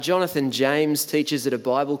Jonathan James teaches at a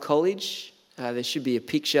Bible college. There should be a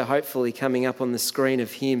picture hopefully coming up on the screen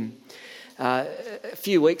of him. A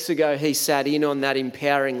few weeks ago he sat in on that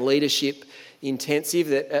empowering leadership intensive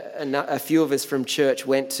that a few of us from church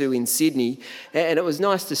went to in Sydney, and it was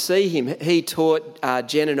nice to see him. He taught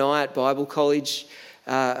Jen and I at Bible college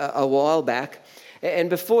a while back, and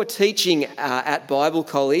before teaching at Bible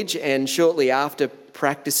college and shortly after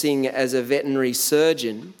practicing as a veterinary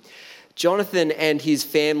surgeon, Jonathan and his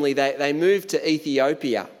family, they moved to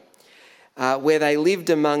Ethiopia, where they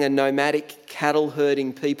lived among a nomadic cattle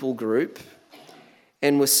herding people group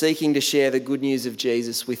and were seeking to share the good news of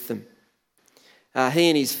Jesus with them. He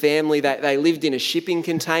and his family, they lived in a shipping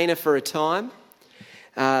container for a time.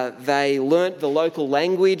 They learnt the local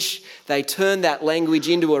language. They turned that language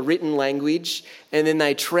into a written language, and then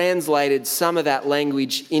they translated some of that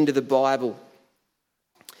language into the Bible.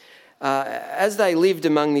 As they lived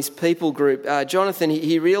among this people group, Jonathan,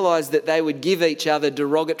 he realised that they would give each other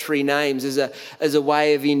derogatory names as a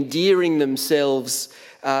way of endearing themselves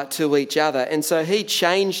to each other. And so he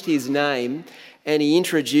changed his name and he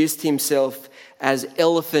introduced himself as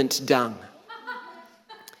Elephant Dung.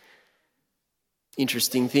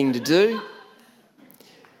 Interesting thing to do.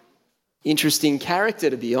 Interesting character,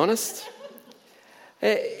 to be honest.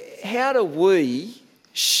 How do we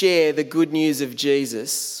share the good news of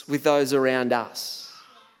Jesus with those around us?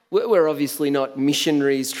 We're obviously not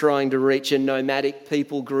missionaries trying to reach a nomadic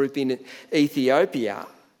people group in Ethiopia,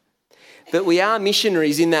 but we are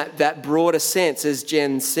missionaries in that broader sense, as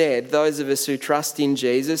Jen said, those of us who trust in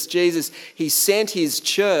Jesus. Jesus, he sent his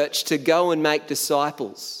church to go and make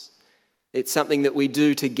disciples. It's something that we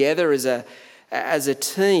do together as a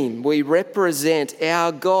team. We represent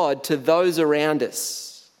our God to those around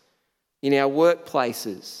us, in our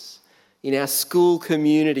workplaces, in our school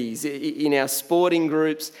communities, in our sporting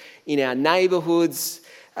groups, in our neighbourhoods,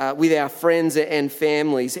 with our friends and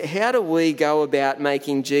families. How do we go about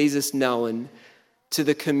making Jesus known to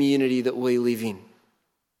the community that we live in?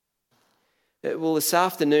 Well, this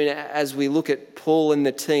afternoon, as we look at Paul and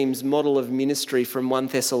the team's model of ministry from 1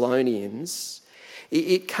 Thessalonians,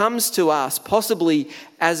 it comes to us possibly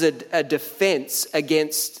as a defence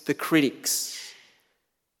against the critics.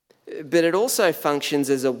 But it also functions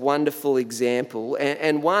as a wonderful example,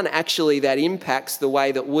 and one actually that impacts the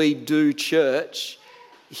way that we do church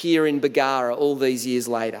here in Bargara all these years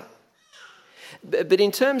later. But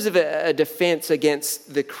in terms of a defence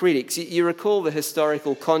against the critics, you recall the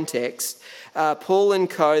historical context. Paul and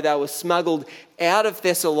co, they were smuggled out of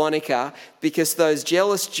Thessalonica because those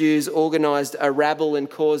jealous Jews organised a rabble and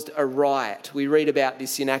caused a riot. We read about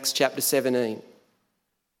this in Acts chapter 17.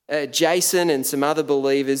 Jason and some other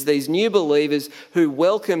believers, these new believers who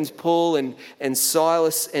welcomed Paul and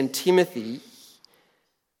Silas and Timothy,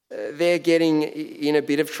 they're getting in a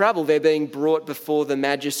bit of trouble. They're being brought before the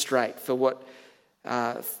magistrate for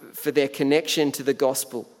their connection to the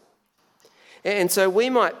gospel. And so we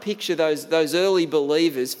might picture those early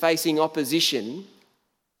believers facing opposition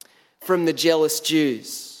from the jealous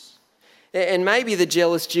Jews. And maybe the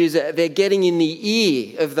jealous Jews, they're getting in the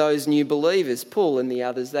ear of those new believers. Paul and the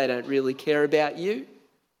others, they don't really care about you.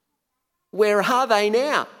 Where are they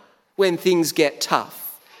now when things get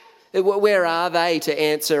tough? Where are they to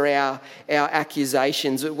answer our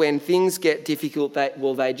accusations? When things get difficult,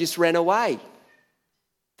 they just ran away.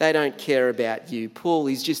 They don't care about you. Paul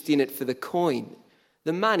is just in it for the coin,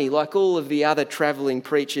 the money, like all of the other travelling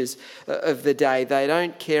preachers of the day. They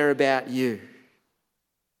don't care about you.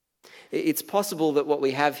 It's possible that what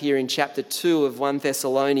we have here in chapter 2 of 1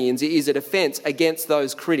 Thessalonians is a defence against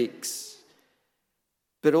those critics.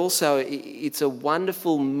 But also it's a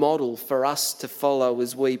wonderful model for us to follow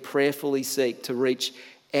as we prayerfully seek to reach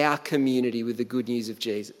our community with the good news of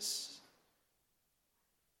Jesus.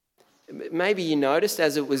 Maybe you noticed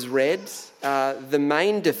as it was read, the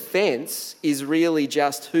main defence is really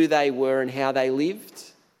just who they were and how they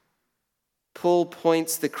lived. Paul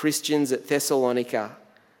points the Christians at Thessalonica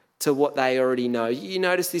to what they already know. You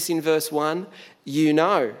notice this in verse 1? You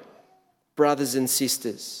know, brothers and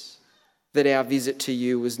sisters, that our visit to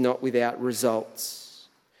you was not without results.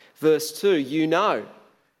 Verse 2, you know.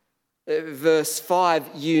 Verse 5,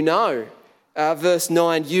 you know. Verse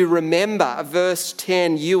 9, you remember. Verse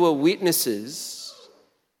 10, you were witnesses.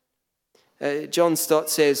 John Stott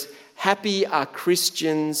says, happy are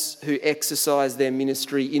Christians who exercise their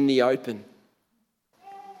ministry in the open.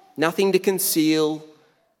 Nothing to conceal,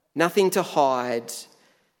 nothing to hide,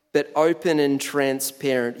 but open and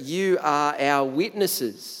transparent. You are our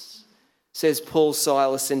witnesses, says Paul,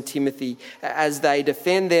 Silas and Timothy, as they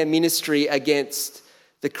defend their ministry against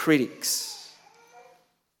the critics.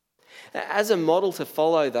 As a model to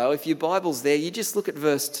follow, though, if your Bible's there, you just look at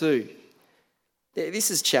verse 2.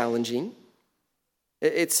 This is challenging.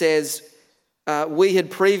 It says, we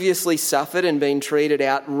had previously suffered and been treated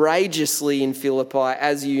outrageously in Philippi,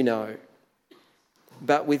 as you know.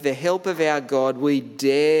 But with the help of our God, we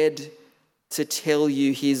dared to tell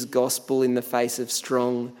you his gospel in the face of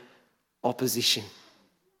strong opposition.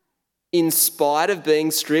 In spite of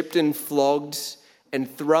being stripped and flogged and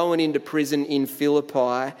thrown into prison in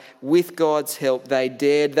Philippi, with God's help, they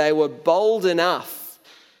dared. They were bold enough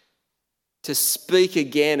to speak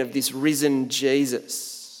again of this risen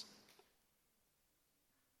Jesus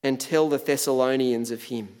and tell the Thessalonians of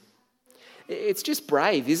him. It's just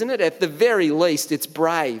brave, isn't it? At the very least, it's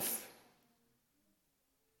brave.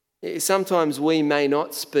 Sometimes we may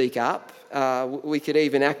not speak up. We could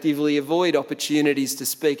even actively avoid opportunities to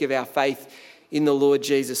speak of our faith in the Lord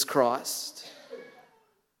Jesus Christ.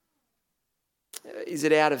 Is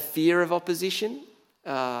it out of fear of opposition?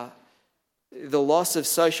 The loss of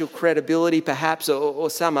social credibility, perhaps, or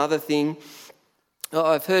some other thing?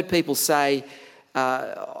 I've heard people say,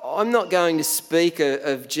 I'm not going to speak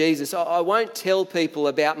of Jesus. I won't tell people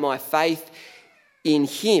about my faith in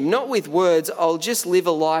him. Not with words. I'll just live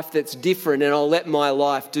a life that's different and I'll let my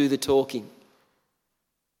life do the talking.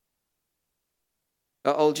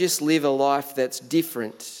 I'll just live a life that's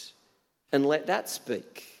different and let that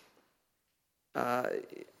speak. Our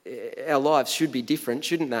lives should be different,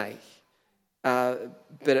 shouldn't they? But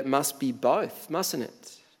it must be both, mustn't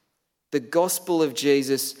it? The gospel of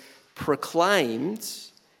Jesus proclaimed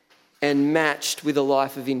and matched with a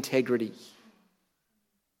life of integrity.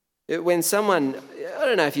 When someone, I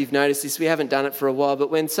don't know if you've noticed this, we haven't done it for a while, but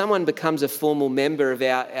when someone becomes a formal member of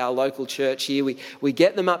our local church here, we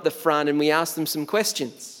get them up the front and we ask them some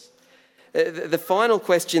questions. The final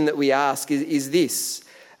question that we ask is this: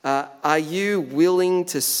 are you willing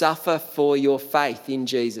to suffer for your faith in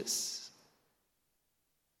Jesus?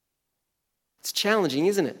 It's challenging,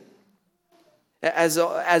 isn't it? As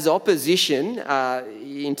opposition,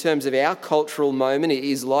 in terms of our cultural moment, it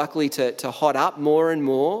is likely to hot up more and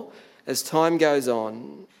more as time goes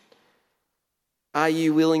on. Are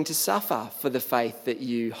you willing to suffer for the faith that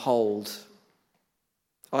you hold?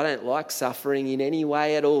 I don't like suffering in any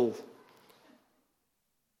way at all.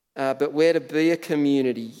 But we're to be a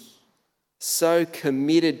community so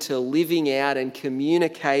committed to living out and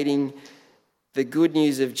communicating the good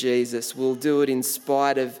news of Jesus. We'll do it in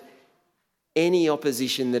spite of any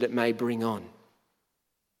opposition that it may bring on.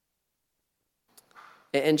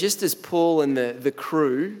 And just as Paul and the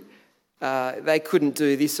crew, they couldn't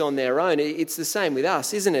do this on their own, it's the same with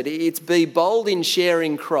us, isn't it? It's be bold in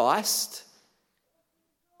sharing Christ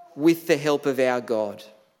with the help of our God.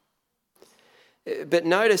 But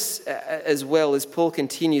notice as well, as Paul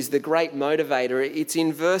continues, the great motivator, it's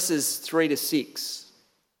in verses 3 to 6.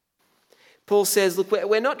 Paul says, look,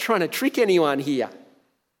 we're not trying to trick anyone here.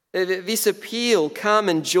 This appeal, come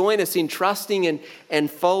and join us in trusting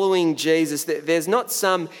and following Jesus. There's not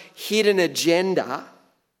some hidden agenda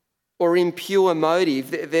or impure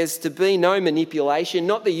motive. There's to be no manipulation,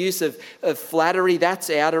 not the use of flattery, that's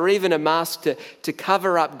out, or even a mask to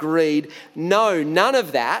cover up greed. No, none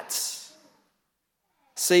of that.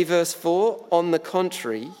 See verse 4, on the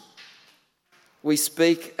contrary, we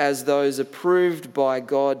speak as those approved by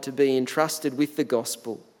God to be entrusted with the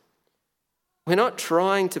gospel. We're not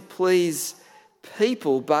trying to please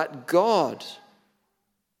people, but God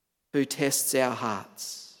who tests our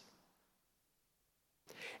hearts.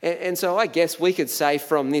 And so I guess we could say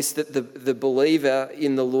from this that the believer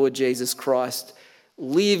in the Lord Jesus Christ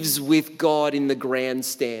lives with God in the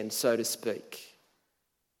grandstand, so to speak.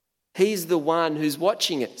 He's the one who's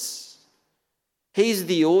watching us. He's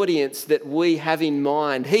the audience that we have in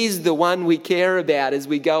mind. He's the one we care about as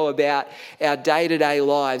we go about our day-to-day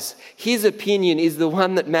lives. His opinion is the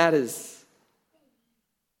one that matters.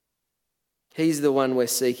 He's the one we're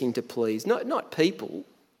seeking to please, not people.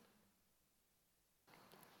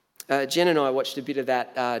 Jen and I watched a bit of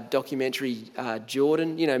that documentary,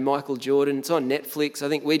 Jordan, Michael Jordan. It's on Netflix. I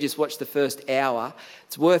think we just watched the first hour.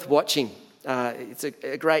 It's worth watching. It's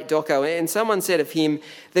a great doco. And someone said of him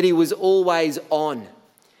that he was always on.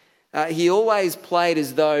 He always played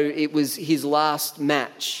as though it was his last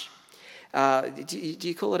match. Do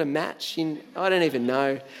you call it a match? I don't even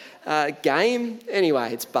know. Game?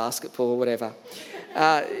 Anyway, it's basketball or whatever.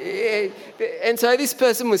 And so this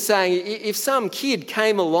person was saying if some kid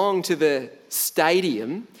came along to the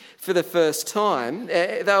stadium for the first time,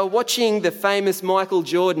 they were watching the famous Michael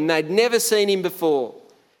Jordan. They'd never seen him before.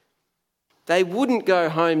 They wouldn't go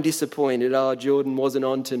home disappointed. Oh, Jordan wasn't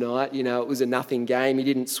on tonight. It was a nothing game. He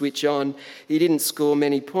didn't switch on. He didn't score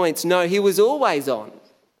many points. No, he was always on.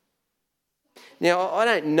 Now, I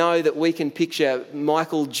don't know that we can picture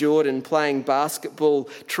Michael Jordan playing basketball,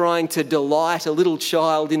 trying to delight a little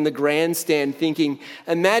child in the grandstand, thinking,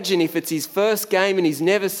 imagine if it's his first game and he's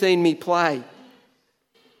never seen me play.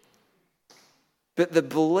 But the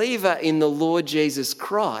believer in the Lord Jesus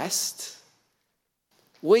Christ,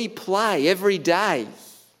 we play every day.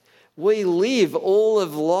 We live all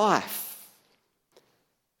of life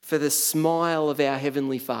for the smile of our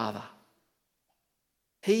Heavenly Father.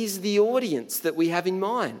 He's the audience that we have in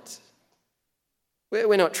mind.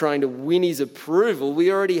 We're not trying to win his approval.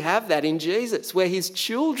 We already have that in Jesus. We're his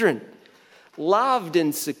children, loved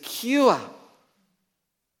and secure.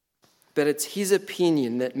 But it's his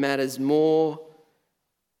opinion that matters more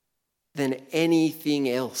than anything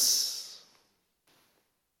else.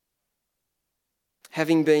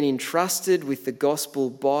 Having been entrusted with the gospel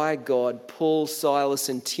by God, Paul, Silas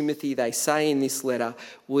and Timothy, they say in this letter,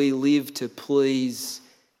 we live to please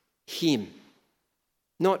him,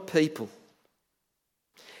 not people.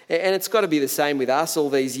 And it's got to be the same with us all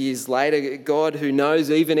these years later. God, who knows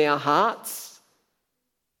even our hearts,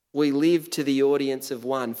 we live to the audience of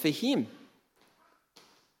one, for him.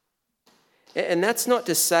 And that's not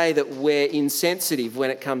to say that we're insensitive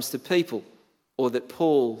when it comes to people, or that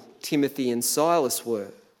Paul, Timothy and Silas were.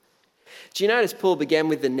 Do you notice Paul began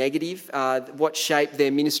with the negative, what shape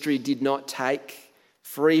their ministry did not take,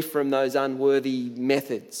 free from those unworthy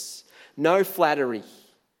methods? No flattery,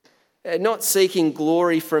 not seeking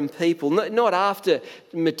glory from people, not after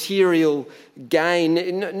material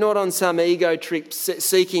gain, not on some ego trip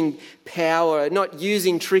seeking power, not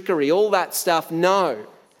using trickery, all that stuff, no.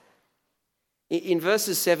 In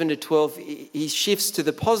verses 7 to 12, he shifts to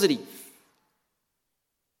the positive.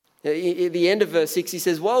 At the end of verse 6, he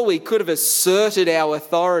says, while we could have asserted our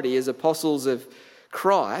authority as apostles of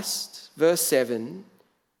Christ, verse 7,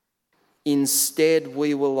 instead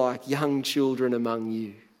we were like young children among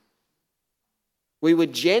you. We were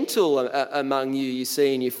gentle among you, you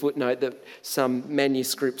see in your footnote that some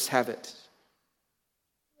manuscripts have it.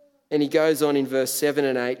 And he goes on in verse 7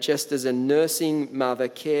 and 8, just as a nursing mother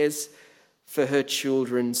cares for her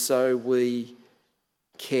children, so we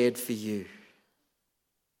cared for you.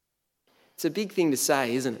 It's a big thing to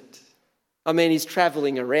say, isn't it? I mean, he's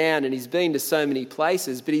travelling around and he's been to so many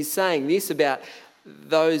places, but he's saying this about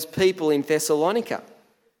those people in Thessalonica.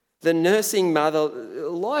 The nursing mother,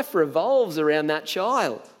 life revolves around that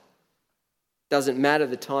child. Doesn't matter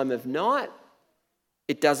the time of night.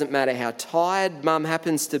 It doesn't matter how tired mum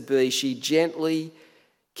happens to be. She gently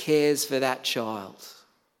cares for that child.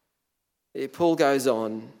 Paul goes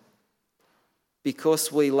on,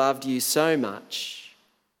 because we loved you so much,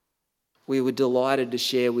 we were delighted to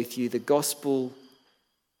share with you the gospel,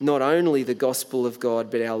 not only the gospel of God,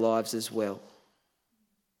 but our lives as well.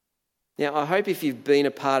 Now, I hope if you've been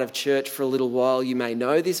a part of church for a little while, you may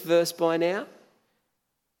know this verse by now.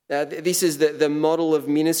 This is the model of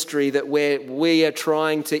ministry that we are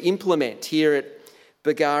trying to implement here at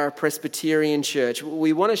Bargara Presbyterian Church.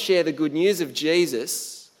 We want to share the good news of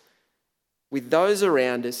Jesus with those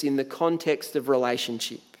around us in the context of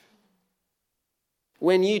relationship.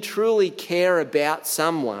 When you truly care about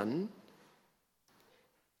someone,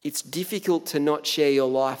 it's difficult to not share your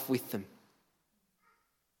life with them.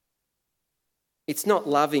 It's not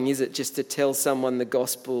loving, is it, just to tell someone the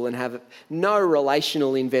gospel and have no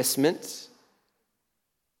relational investment?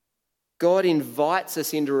 God invites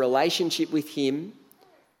us into relationship with him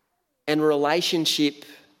and relationship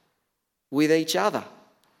with each other.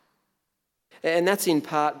 And that's in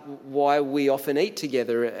part why we often eat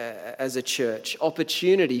together as a church.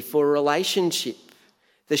 Opportunity for relationship,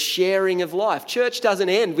 the sharing of life. Church doesn't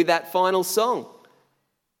end with that final song.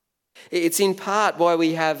 It's in part why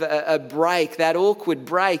we have a break, that awkward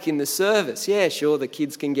break in the service. Yeah, sure, the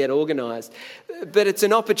kids can get organised, but it's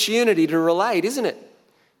an opportunity to relate, isn't it?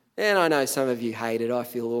 And I know some of you hate it. I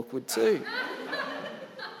feel awkward too.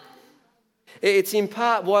 It's in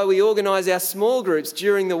part why we organise our small groups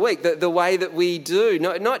during the week, the way that we do,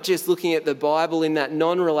 not just looking at the Bible in that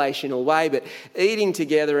non-relational way, but eating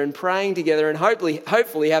together and praying together and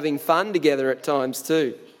hopefully having fun together at times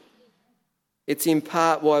too. It's in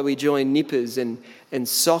part why we join nippers and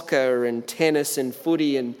soccer and tennis and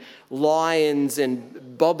footy and lions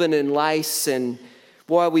and bobbin and lace, and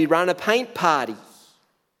why we run a paint party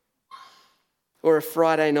or a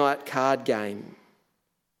Friday night card game.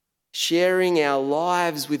 Sharing our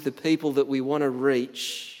lives with the people that we want to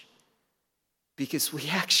reach because we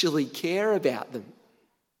actually care about them.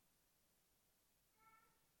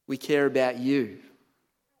 We care about you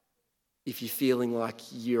if you're feeling like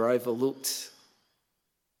you're overlooked.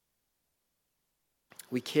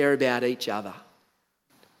 We care about each other.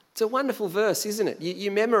 It's a wonderful verse, isn't it?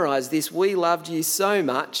 You memorise this. We loved you so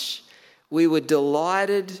much. We were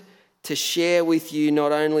delighted to share with you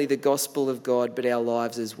not only the gospel of God, but our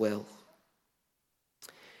lives as well.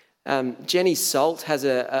 Jenny Salt has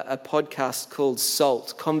a podcast called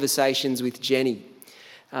Salt, Conversations with Jenny.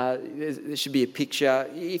 There should be a picture.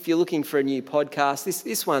 If you're looking for a new podcast,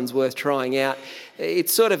 this one's worth trying out.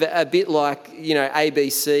 It's sort of a bit like,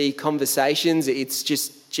 ABC Conversations. It's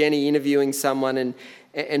just Jenny interviewing someone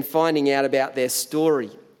and finding out about their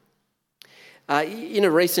story. In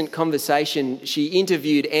a recent conversation, she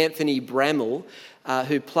interviewed Anthony Bramall,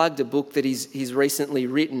 who plugged a book that he's recently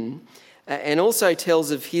written, and also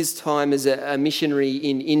tells of his time as a missionary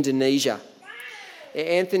in Indonesia.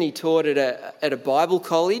 Anthony taught at a Bible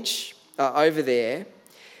college over there,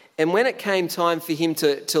 and when it came time for him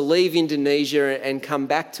to leave Indonesia and come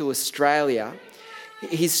back to Australia,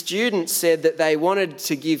 his students said that they wanted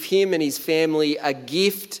to give him and his family a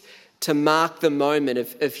gift to mark the moment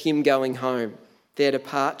of him going home, their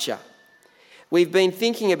departure. We've been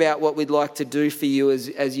thinking about what we'd like to do for you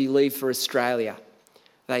as you leave for Australia,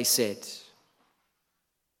 they said.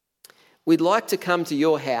 We'd like to come to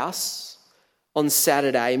your house on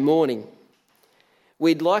Saturday morning.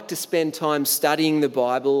 We'd like to spend time studying the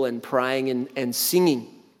Bible and praying and singing.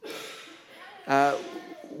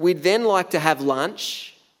 We'd then like to have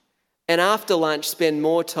lunch, and after lunch spend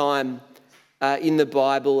more time in the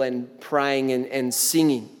Bible and praying and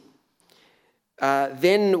singing.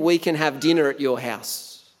 Then we can have dinner at your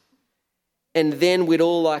house. And then we'd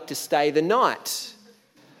all like to stay the night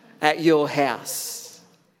at your house.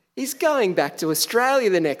 He's going back to Australia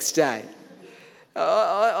the next day.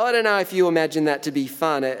 I don't know if you imagine that to be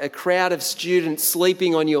fun, a crowd of students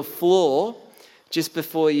sleeping on your floor just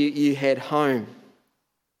before you head home.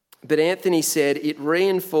 But Anthony said it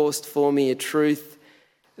reinforced for me a truth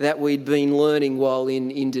that we'd been learning while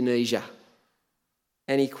in Indonesia.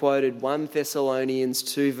 And he quoted 1 Thessalonians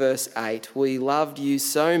 2 verse 8, "We loved you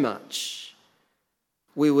so much.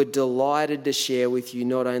 We were delighted to share with you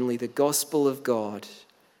not only the gospel of God,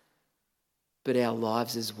 but our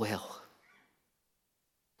lives as well."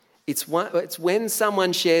 It's when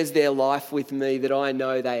someone shares their life with me that I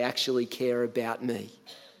know they actually care about me.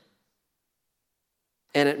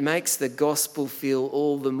 And it makes the gospel feel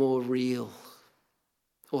all the more real,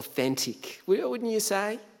 authentic, wouldn't you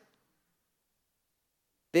say?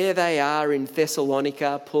 There they are in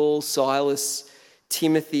Thessalonica, Paul, Silas,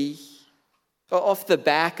 Timothy, off the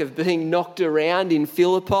back of being knocked around in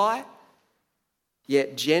Philippi,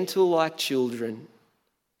 yet gentle like children,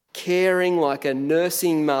 caring like a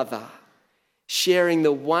nursing mother, sharing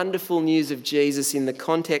the wonderful news of Jesus in the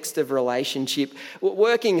context of relationship,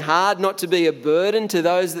 working hard not to be a burden to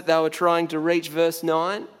those that they were trying to reach, verse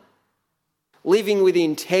 9, living with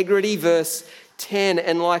integrity, verse 10,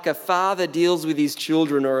 and like a father deals with his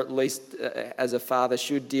children, or at least as a father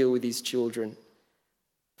should deal with his children.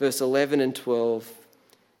 Verse 11 and 12,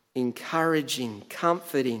 encouraging,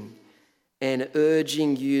 comforting, and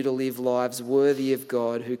urging you to live lives worthy of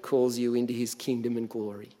God who calls you into his kingdom and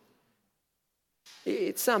glory.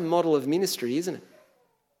 It's some model of ministry, isn't it?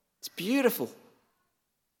 It's beautiful.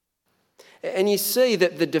 And you see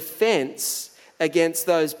that the defence against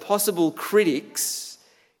those possible critics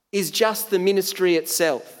is just the ministry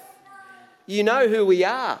itself. You know who we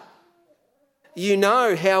are. You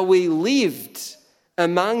know how we lived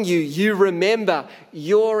among you. You remember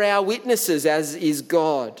you're our witnesses, as is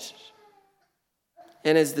God.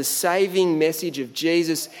 And as the saving message of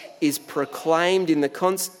Jesus is proclaimed in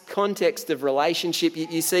the context of relationship,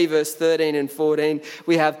 you see verse 13 and 14,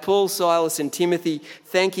 we have Paul, Silas and Timothy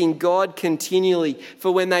thanking God continually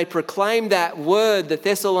for when they proclaimed that word, the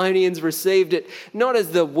Thessalonians received it not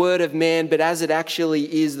as the word of man, but as it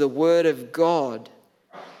actually is the word of God,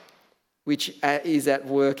 which is at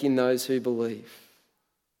work in those who believe.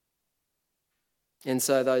 And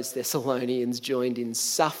so those Thessalonians joined in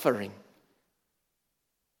suffering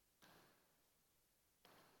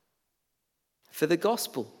for the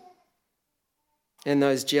gospel. And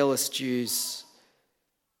those jealous Jews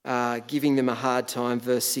giving them a hard time,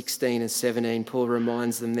 verse 16 and 17, Paul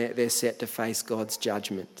reminds them that they're set to face God's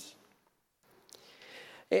judgment.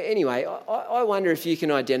 Anyway, I wonder if you can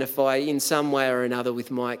identify in some way or another with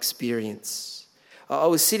my experience. I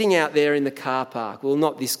was sitting out there in the car park. Well,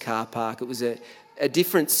 not this car park. It was a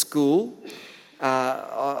different school.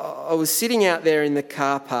 I was sitting out there in the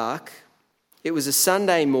car park. It was a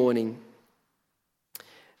Sunday morning.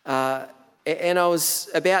 And I was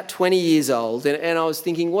about 20 years old, and I was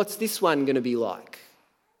thinking, what's this one going to be like?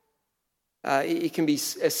 It can be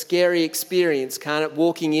a scary experience, can't it?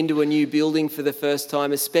 Walking into a new building for the first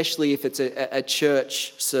time, especially if it's a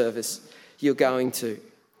church service you're going to.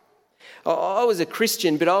 I was a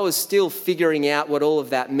Christian, but I was still figuring out what all of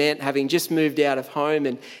that meant, having just moved out of home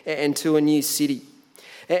and to a new city.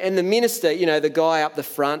 And the minister, the guy up the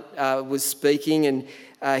front was speaking, and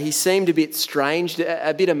he seemed a bit strange,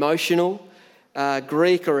 a bit emotional.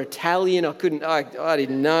 Greek or Italian, I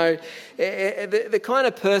didn't know. The kind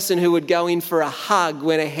of person who would go in for a hug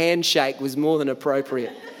when a handshake was more than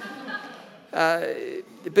appropriate.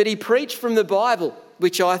 But he preached from the Bible,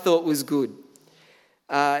 which I thought was good.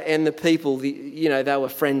 And the people, they were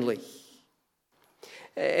friendly.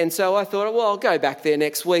 And so I thought, well, I'll go back there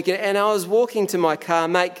next week. And I was walking to my car.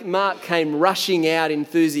 Mark came rushing out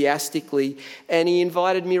enthusiastically, and he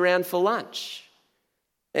invited me around for lunch.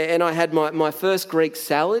 And I had my first Greek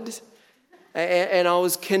salad, and I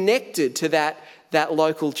was connected to that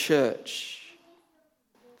local church.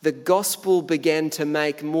 The gospel began to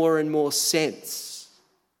make more and more sense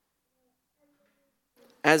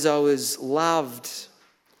as I was loved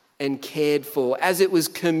and cared for, as it was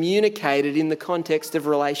communicated in the context of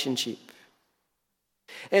relationship.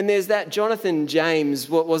 And there's that Jonathan James,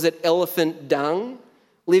 what was it, elephant dung,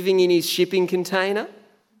 living in his shipping container.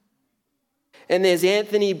 And there's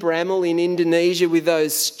Anthony Bramall in Indonesia with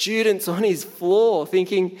those students on his floor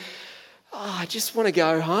thinking, I just want to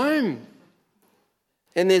go home.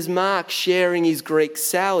 And there's Mark sharing his Greek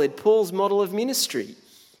salad, Paul's model of ministry.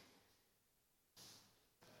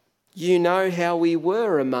 You know how we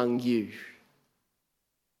were among you,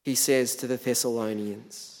 he says to the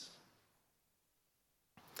Thessalonians.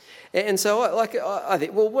 And so I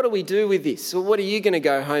think, well, what do we do with this? Well, what are you going to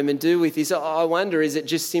go home and do with this? I wonder, is it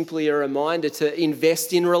just simply a reminder to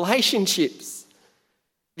invest in relationships?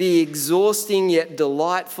 The exhausting yet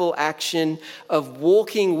delightful action of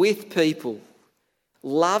walking with people,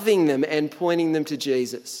 loving them and pointing them to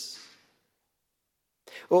Jesus.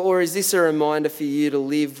 Or is this a reminder for you to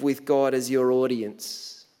live with God as your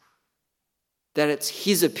audience? That it's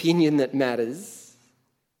his opinion that matters?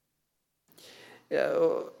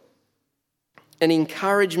 An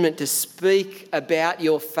encouragement to speak about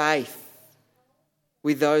your faith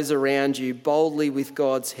with those around you, boldly with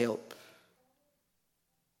God's help.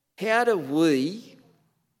 How do we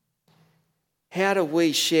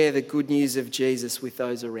share the good news of Jesus with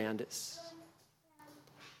those around us?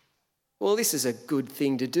 Well, this is a good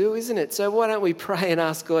thing to do, isn't it? So why don't we pray and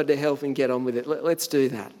ask God to help and get on with it? Let's do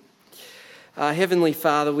that. Heavenly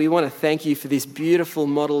Father, we want to thank you for this beautiful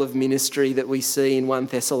model of ministry that we see in 1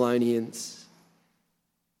 Thessalonians.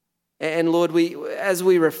 And Lord, as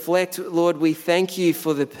we reflect, Lord, we thank you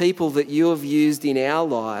for the people that you have used in our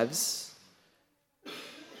lives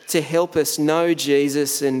to help us know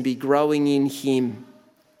Jesus and be growing in him.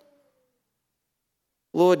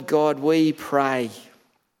 Lord God, we pray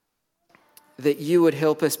that you would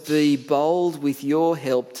help us be bold with your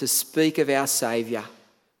help to speak of our Saviour.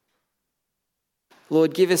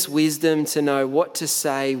 Lord, give us wisdom to know what to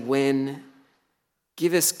say when.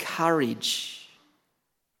 Give us courage.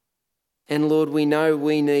 And Lord, we know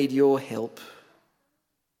we need your help.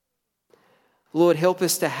 Lord, help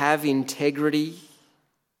us to have integrity.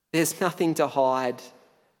 There's nothing to hide.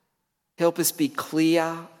 Help us be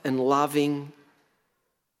clear and loving.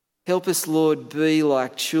 Help us, Lord, be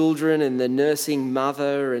like children and the nursing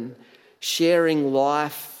mother and sharing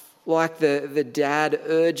life like the dad,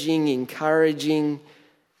 urging, encouraging,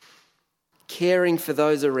 caring for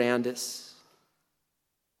those around us.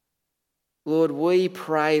 Lord, we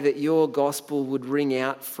pray that your gospel would ring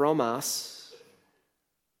out from us,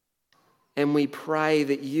 and we pray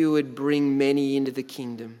that you would bring many into the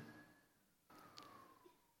kingdom.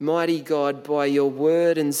 Mighty God, by your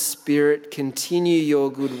word and spirit, continue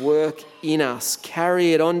your good work in us.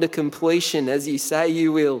 Carry it on to completion as you say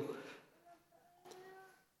you will.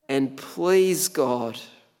 And please, God,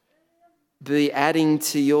 be adding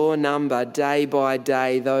to your number day by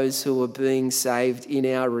day those who are being saved in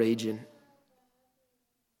our region.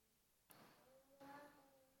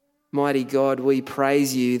 Mighty God, we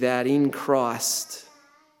praise you that in Christ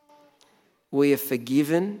we are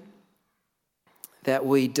forgiven, that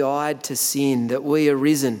we died to sin, that we are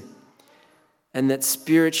risen, and that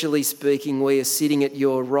spiritually speaking we are sitting at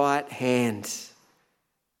your right hand.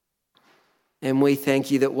 And we thank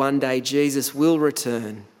you that one day Jesus will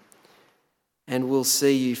return and we'll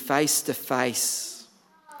see you face to face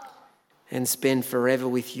and spend forever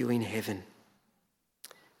with you in heaven.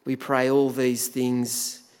 We pray all these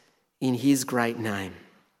things in his great name.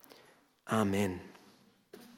 Amen.